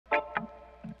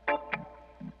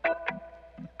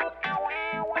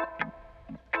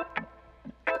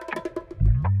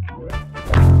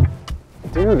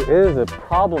Dude, it is a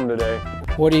problem today.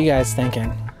 What are you guys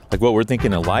thinking? Like what we're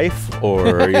thinking in life,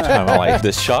 or are you talking about like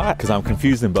this shot? Because I'm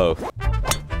confused in both.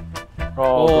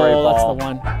 Oh, great ball. That's the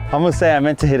one. I'm gonna say I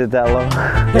meant to hit it that low.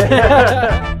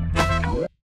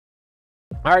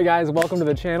 All right, guys, welcome to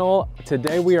the channel.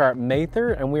 Today we are at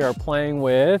Mather and we are playing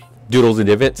with Doodles and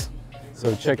divots.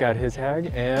 So check out his hag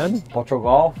and Ultra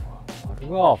Golf.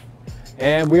 Golf.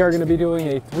 And we are going to be doing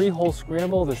a 3-hole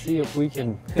scramble to see if we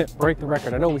can break the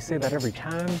record. I know we say that every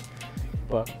time,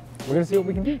 but we're going to see what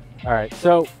we can do. All right,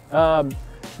 so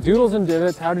Doodles and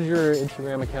Divots, how did your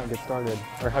Instagram account get started?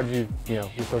 Or how did your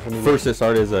social media? First, it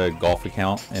started as a golf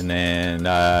account, and then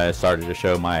I started to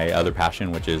show my other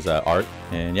passion, which is art.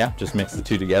 And yeah, just mix the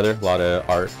two together. A lot of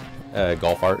art,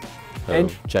 golf art. So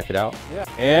and check it out. Yeah.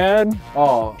 And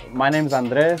my name is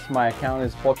Andres. My account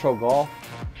is Potro Golf.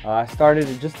 I started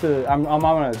it just to, I'm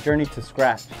on a journey to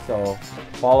scratch. So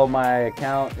follow my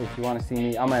account if you want to see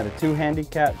me. I'm at a 2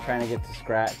 handicap trying to get to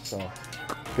scratch. So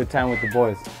good time with the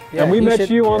boys. Yeah, and we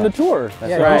met you on the tour.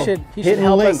 That's right. You should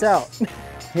help us out.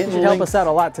 You should help us out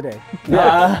a lot today.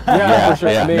 Yeah, for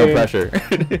sure. Yeah, I mean, no pressure.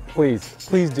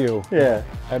 please do. Yeah.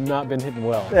 I've not been hitting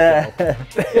well. So.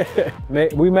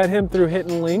 We met him through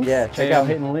Hitting Links. Yeah, check out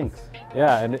Hitting Links.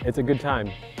 Yeah, and it's a good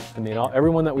time. I mean,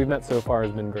 everyone that we've met so far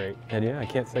has been great. And yeah, I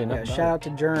can't say enough. Yeah, shout out to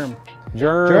Germ.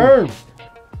 Germ.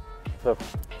 So,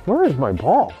 where is my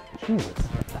ball? Jesus.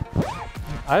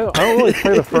 I don't really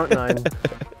play the front 9.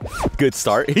 Good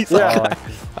start. He's like,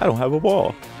 I don't have a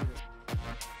ball.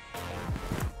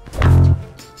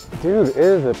 Dude, it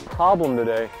is a problem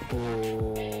today.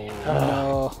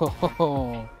 Oh,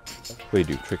 no. Wait,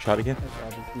 do trick shot again?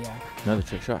 Yeah. Another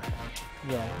trick shot.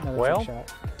 Yeah, another trick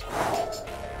shot.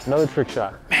 Another trick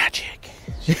shot. Magic.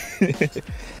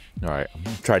 All right, I'm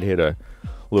gonna try to hit a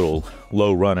little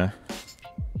low runner.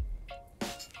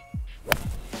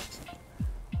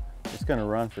 It's gonna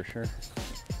run for sure.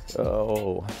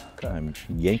 Oh, I'm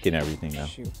yanking everything now.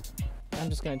 Shoot. I'm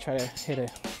just gonna try to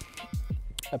hit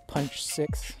a punch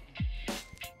 6.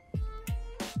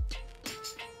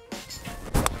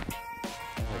 Oh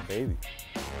baby,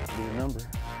 do your number.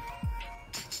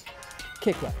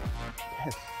 Kick left.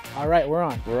 Yes. All right, we're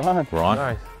on. We're on. We're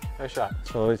on. Nice shot.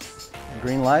 So it's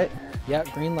green light.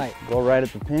 Yep, green light. Go right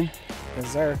at the pin.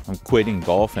 Yes, sir. I'm quitting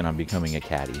golf and I'm becoming a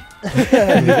caddy.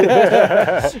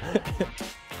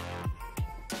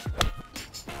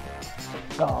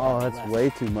 Oh, that's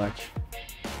way too much.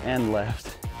 And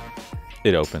left.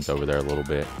 It opens over there a little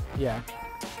bit. Yeah,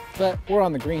 but we're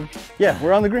on the green. Yeah,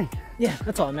 we're on the green. Yeah,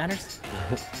 that's all that matters.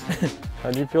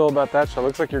 How do you feel about that shot?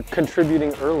 Looks like you're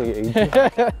contributing early,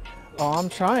 AJ. Oh, I'm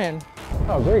trying.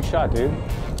 Oh, great shot, dude.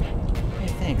 Hey,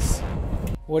 thanks.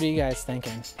 What are you guys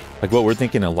thinking? Like what we're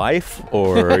thinking in life,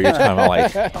 or are you talking about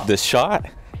like this shot?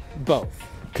 Both.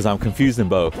 Because I'm confused in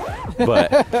both,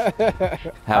 but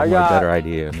have a better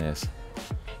idea in this.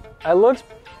 It looks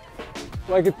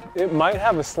like it might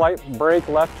have a slight break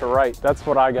left to right. That's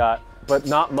what I got, but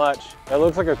not much. It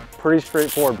looks like a pretty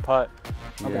straightforward putt.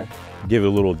 Okay. Give it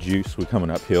a little juice. We're coming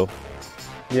uphill.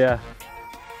 Yeah.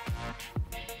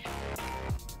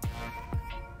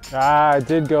 Ah, it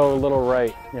did go a little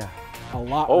right. Yeah. A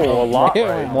lot. Oh, a lot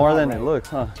right. More than it looks,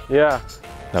 huh? Yeah.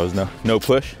 That was no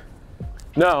push.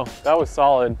 No, that was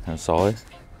solid. That's solid.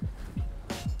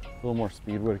 A little more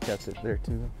speed would have kept it there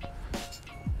too.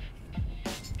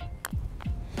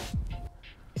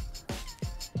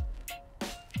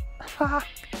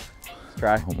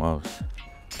 Try. Almost.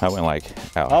 I went like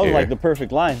out That was here. like the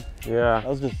perfect line. Yeah. That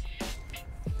was just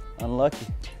unlucky.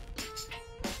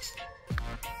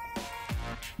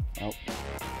 Oh.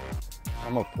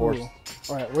 I'm a poor,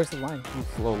 All right, where's the line?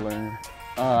 slow learner.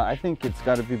 I think it's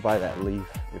got to be by that leaf,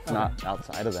 if not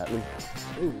outside of that leaf.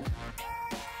 Ooh.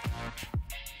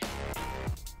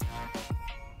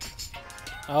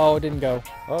 Oh, it didn't go.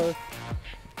 Oh,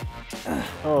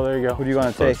 Oh, there you go. who do you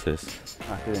want to take? Closest.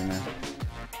 Knock it in there.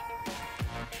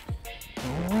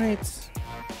 All right.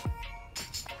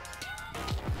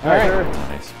 All right.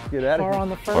 Nice. Get out of Par here. on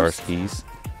the Bar first. skis.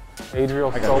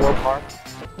 Adriel solo par.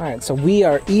 All right, so we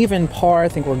are even par. I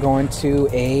think we're going to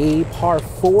a par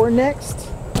 4 next.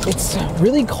 It's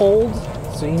really cold,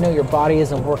 so you know your body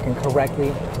isn't working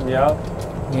correctly. Yep.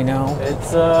 You know.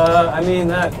 It's I mean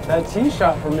that tee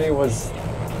shot for me was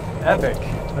epic.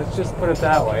 Let's just put it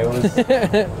that way.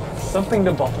 It was something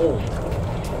to behold.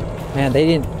 Man, they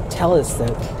didn't tell us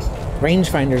that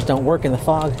rangefinders don't work in the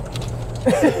fog.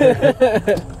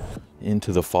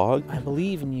 Into the fog. I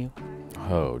believe in you.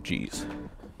 Oh, geez.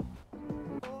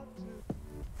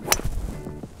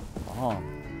 Oh.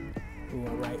 Ooh,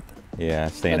 all right. Yeah,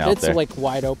 staying But out it's there. like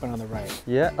wide open on the right.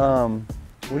 Yeah.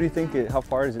 What do you think? How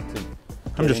far is it to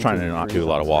I'm just trying to not do a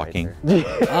lot of walking.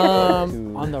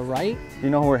 On the right, You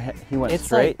know where he went it's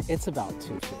straight? like it's about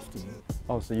 250.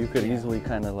 Oh, so you could easily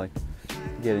kind of like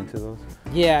get into those.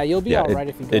 Yeah, you'll be Yeah, all right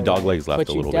if you go it dog right, legs left but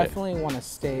a you little bit. definitely want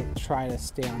to try to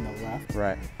stay on the left.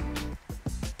 Right.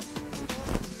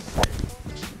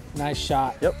 Nice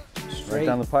shot. Yep. Straight. Right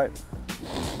down the pipe.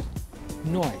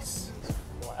 Nice.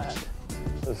 Flat.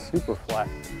 It's super flat.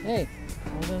 Hey,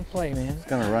 I was in play, man. It's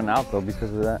gonna run out though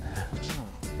because of that.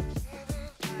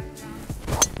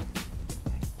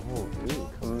 Oh, dude,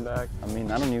 coming back. I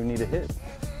mean, I don't even need a hit.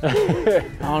 I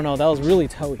don't know. That was really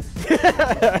toey.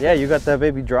 Yeah, you got that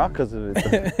baby draw because of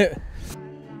it.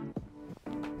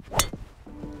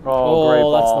 Oh, great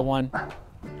ball. That's the one.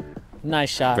 Nice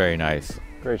shot. Very nice.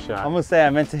 Great shot. I'm gonna say I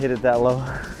meant to hit it that low.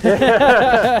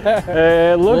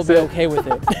 It We'll looks be it. okay with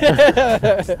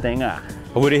it. Stinger.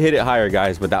 I would have hit it higher,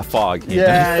 guys, but that fog.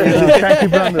 Yeah, you know, try to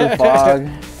keep it under the fog.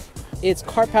 It's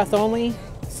cart path only.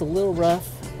 It's a little rough,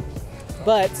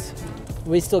 but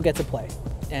we still get to play,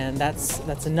 and that's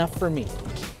enough for me.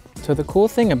 So the cool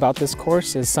thing about this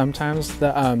course is sometimes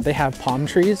they have palm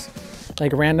trees,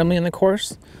 like randomly in the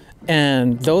course,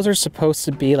 and those are supposed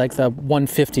to be like the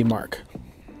 150 mark.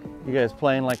 You guys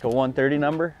playing like a 130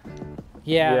 number?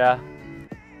 Yeah.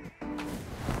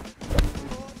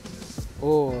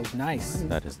 Oh, nice.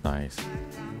 That is nice.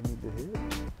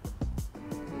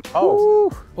 Oh,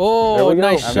 There Oh, we go.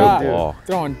 nice Good shot. ball.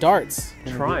 Throwing darts.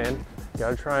 trying.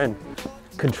 Gotta try and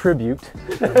contribute.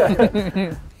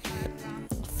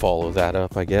 Follow that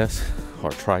up, I guess,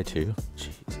 or try to.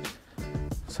 Jeez.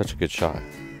 Such a good shot.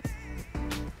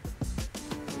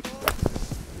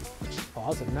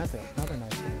 Oh, that's another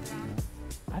nice one.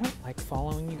 I don't like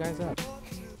following you guys up.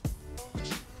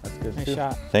 That's good Nice too.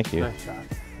 shot. Thank you. Nice shot.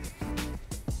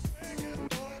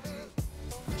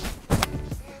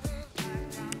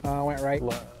 Went right.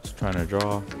 Just trying to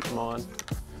draw. Come on.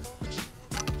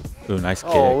 Ooh, nice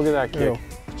kick. Oh, look at that kick.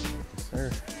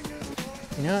 Sir.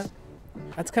 You know what?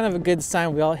 That's kind of a good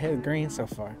sign we all hit green so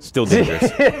far. Still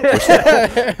dangerous.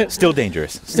 We're still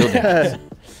dangerous. Still dangerous.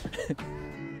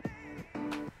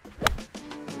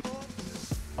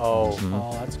 Oh,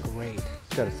 Oh, that's great.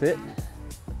 Just gotta sit.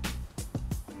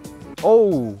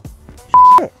 Oh,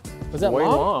 Was that way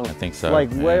long? long. I think so.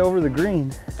 like yeah. way over the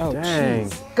green. Oh, Dang.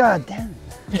 jeez. God damn it.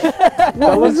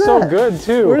 That looks so good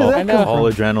too. Where did all, that I know. all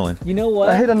adrenaline. You know what?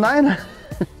 I hit a 9.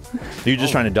 You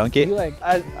just trying to dunk it? You like,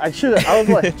 I should have. I was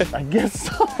like, I guess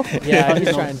so. yeah,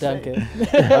 he's trying to dunk it.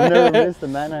 I've never missed a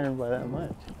 9-iron by that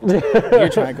much. You're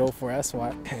trying to go for it, that's why.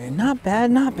 Okay, not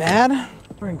bad, not bad.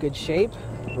 We're in good shape.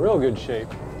 Real good shape.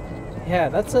 Yeah,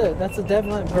 that's a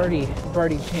definite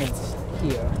birdie chance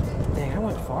here. Dang, I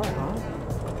went far, huh?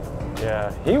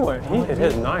 Yeah, he hit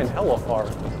his 9 hella far.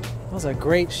 That was a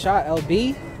great shot,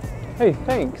 LB. Hey,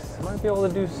 thanks. Might be able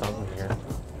to do something here.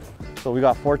 So we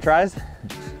got 4 tries.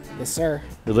 Yes, sir.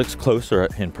 It looks closer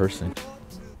in person.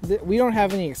 We don't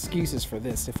have any excuses for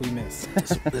this if we miss.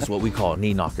 This is what we call a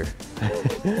knee knocker.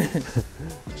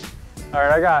 All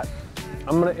right,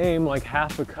 I'm gonna aim like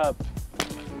half a cup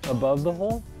above the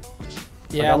hole.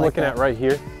 Yeah, Like I'm I like looking that. at right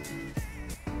here.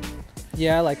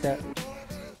 Yeah, I like that.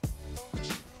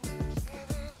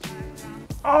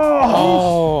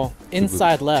 Oh! Oh,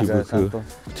 inside left. Guys, Tubuku.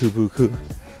 Tubuku.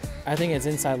 I think it's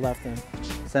inside left then.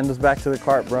 Send us back to the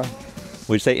cart, bro.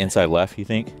 Would you say inside left, you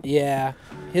think? Yeah,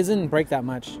 his didn't break that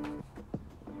much.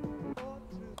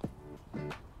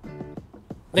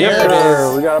 There Yes, it sir.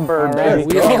 is. We got a bird, All right,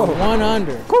 baby. we are 1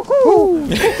 under.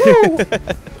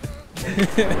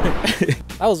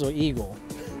 That was an eagle.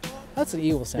 That's an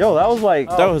eagle sound. Yo, that was like.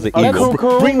 That was an A eagle.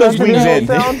 cuckoo? Bring those That's wings an in.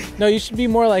 eagle sound? No, you should be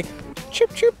more like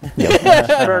chirp chirp.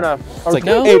 Fair enough. It's like,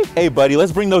 No? hey, buddy,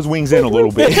 let's bring those wings in a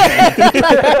little bit. All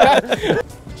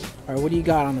right, what do you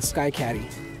got on the Sky Caddy?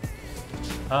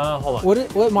 Hold on.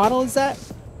 What model is that?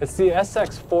 It's the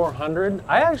SX400.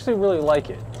 I actually really like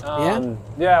it.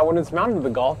 Yeah, when it's mounted to the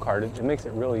golf cart, it makes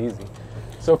it really easy.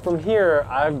 So from here,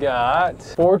 I've got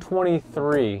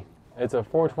 423. It's a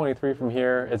 423 from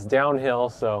here. It's downhill,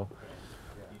 so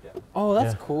Oh,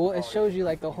 that's cool. It shows you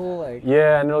like the whole like.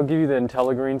 yeah, and it'll give you the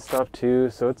IntelliGreen stuff too.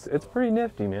 So it's pretty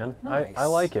nifty, man. Nice. I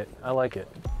like it. I like it.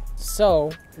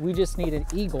 So we just need an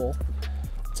eagle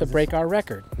to break our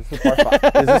record. Is this a par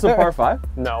 5? Is this a par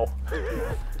 5? No,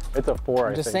 it's a 4.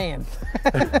 I'm I just think.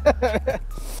 saying.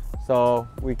 So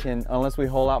we can, unless we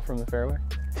hole out from the fairway.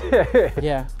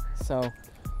 Yeah. So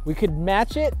we could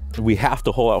match it. We have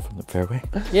to hole out from the fairway.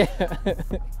 Yeah.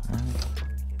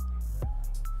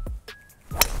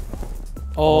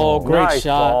 Oh, great Nice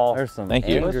shot. ball. There's some Thank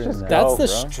you. anger Let's in just that. That's go, the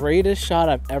bro. straightest shot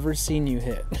I've ever seen you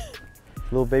hit.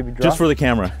 Little baby drop. Just for the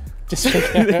camera. Just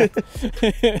I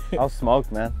was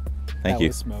smoked, man. Thank that you.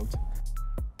 was smoked.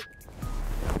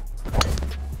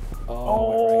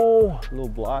 Oh, right. A little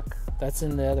block. That's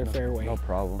in the other fairway. No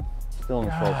problem. Still in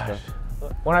the short gosh.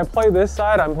 stuff. When I play this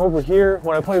side, I'm over here.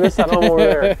 When I play this side, I'm over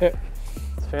there.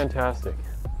 It's fantastic.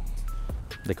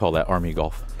 They call that Army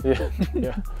golf. Yeah,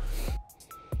 yeah.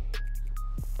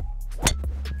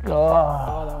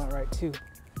 Oh, that went right too.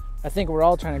 I think we're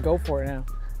all trying to go for it now.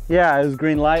 Yeah, it was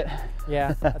green light.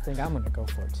 Yeah, I think I'm gonna go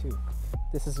for it too.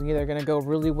 This is either gonna go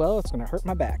really well, or it's gonna hurt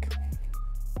my back.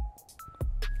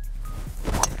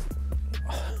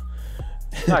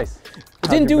 Nice. It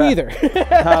didn't do either.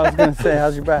 I was gonna say,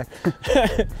 how's your back?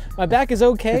 My back is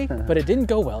okay, but it didn't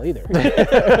go well either.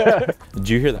 Did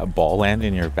you hear that ball land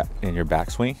in your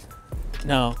backswing?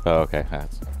 No. Oh, okay.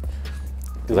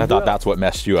 Because I thought that's what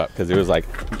messed you up, because it was like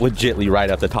legitly right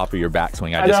at the top of your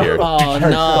backswing. I just heard.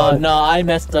 Oh no, I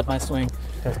messed up my swing.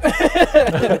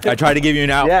 I tried to give you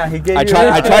an out. Yeah, he gave I you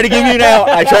tried to give you an out.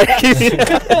 I tried to give you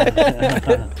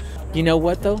an out. You know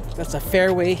what though? That's a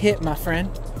fairway hit, my friend.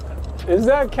 Does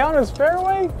that count as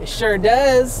fairway? It sure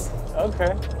does.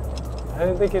 Okay. I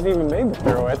didn't think it even made the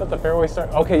fairway. I thought the fairway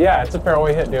started. Okay, yeah, it's a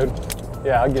fairway hit, dude.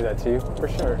 Yeah, I'll give that to you. For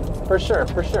sure. For sure,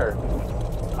 for sure.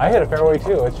 I hit a fairway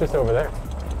too. It's just over there.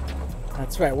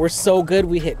 That's right. We're so good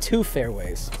we hit 2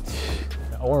 fairways.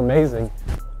 Oh, we're amazing.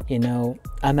 You know,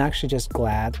 I'm actually just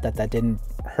glad that that didn't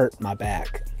hurt my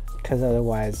back, because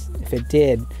otherwise, if it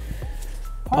did,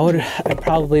 I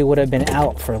probably would have been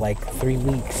out for like 3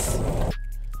 weeks.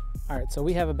 All right, so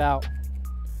we have about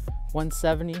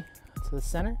 170 to the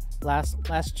center.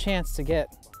 Last chance to get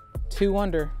 2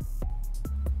 under.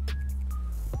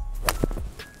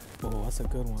 Oh, that's a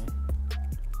good one.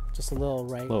 Just a little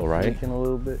right. A little right. Making a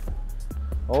little bit.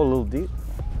 Oh, a little deep.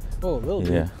 Oh, a little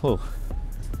Yeah. deep. Oh.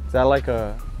 Is that like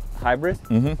a hybrid?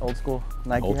 Mm-hmm. Old school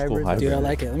Nike Old school hybrid? hybrid. Dude, I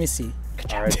like it. Let me see.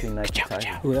 RIP Nike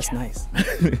Tiger. Ooh, that's nice.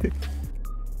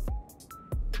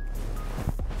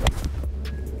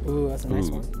 Ooh, that's a nice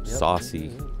Ooh, one.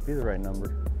 saucy. Be the right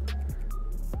number.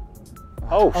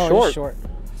 Oh, Oh, short. it's short.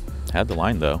 Had the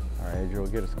line though. All right, Adriel,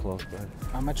 get us close, bud.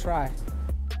 I'm gonna try.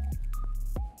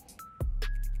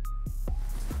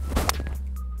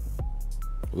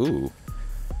 Ooh.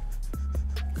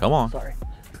 Come on. Sorry.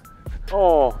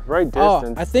 Oh, right Oh,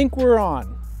 distance. I think we're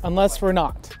on, unless we're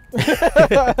not.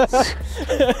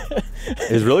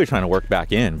 Is really trying to work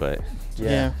back in, but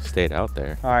Yeah. stayed out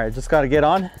there. All right, just got to get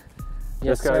on.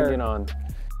 Yes, Just gotta sir. get on.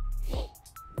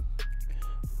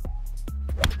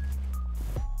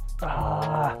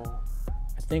 I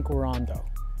think we're on though.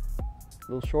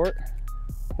 A little short.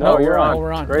 No, you're we're on.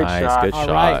 we're on. Great Nice, shot. good All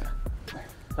shot. right.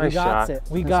 Nice We got shot. it.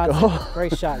 We got it.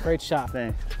 Great shot. Great shot.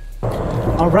 Thanks.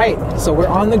 All right. So we're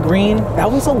on the green.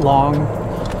 That was a long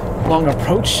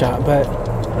approach shot, but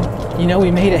you know,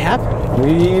 we made it happen.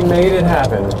 We made it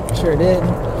happen. Sure did.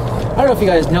 I don't know if you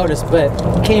guys noticed,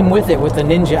 but came with it with the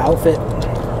ninja outfit.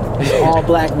 This all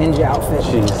black ninja outfit.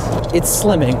 Jeez. It's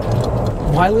slimming.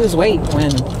 Why lose weight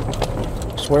when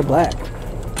just wear black?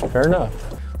 Fair enough.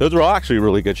 Those were all actually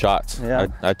really good shots. Yeah.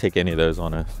 I'd take any of those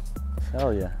on a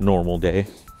Hell yeah. normal day.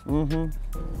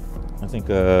 Mm-hmm. I think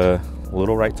a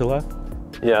little right to left.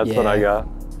 Yeah, that's what I Yeah. got.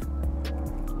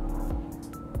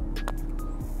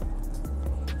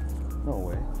 No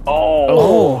way.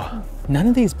 Oh, none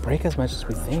of these break as much as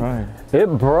we think. Trying. It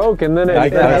broke and then it, I it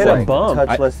got hit like a bump.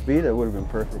 Touch less speed, it would have been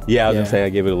perfect. Yeah, I was Yeah. gonna say I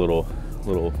gave it a little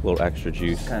extra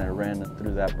juice. Kind of ran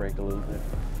through that break a little bit.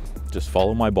 Just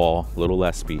follow my ball, a little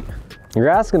less speed. You're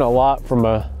asking a lot from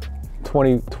a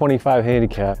 25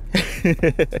 handicap.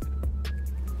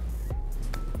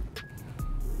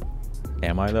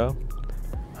 Am I though?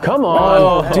 Come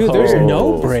on. Oh, dude, there's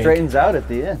no It break. straightens out at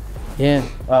the end. Yeah,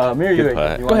 Mirror you. Good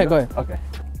putt. You Go wanna ahead, go Okay.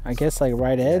 I guess like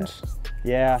right edge.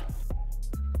 Yeah.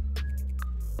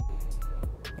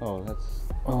 Oh, that's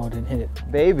Oh, didn't hit it.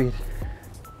 baby.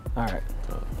 All right,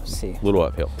 let's see. A little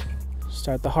uphill.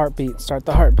 Start the heartbeat. Start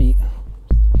the heartbeat.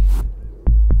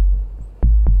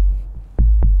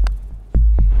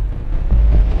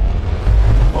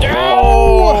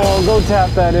 Oh, go tap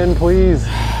that in, please.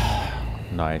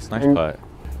 Nice Mm. putt.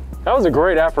 That was a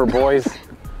great effort, boys.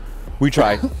 We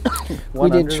tried. We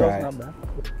did under, try. that's not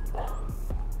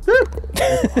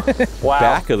bad. Wow.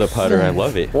 Back of the putter, I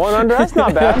love it. 1 under, that's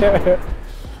not bad.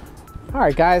 All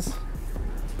right, guys.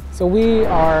 So we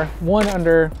are 1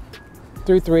 under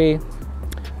through 3.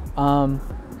 I want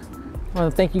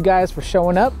to thank you guys for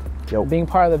showing up, Yo. being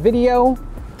part of the video.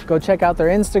 Go check out their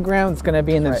Instagram. It's going to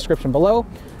be in the Right. description below.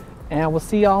 And we'll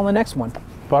see y'all in the next one.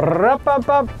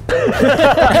 Ba-ra-ba-ba.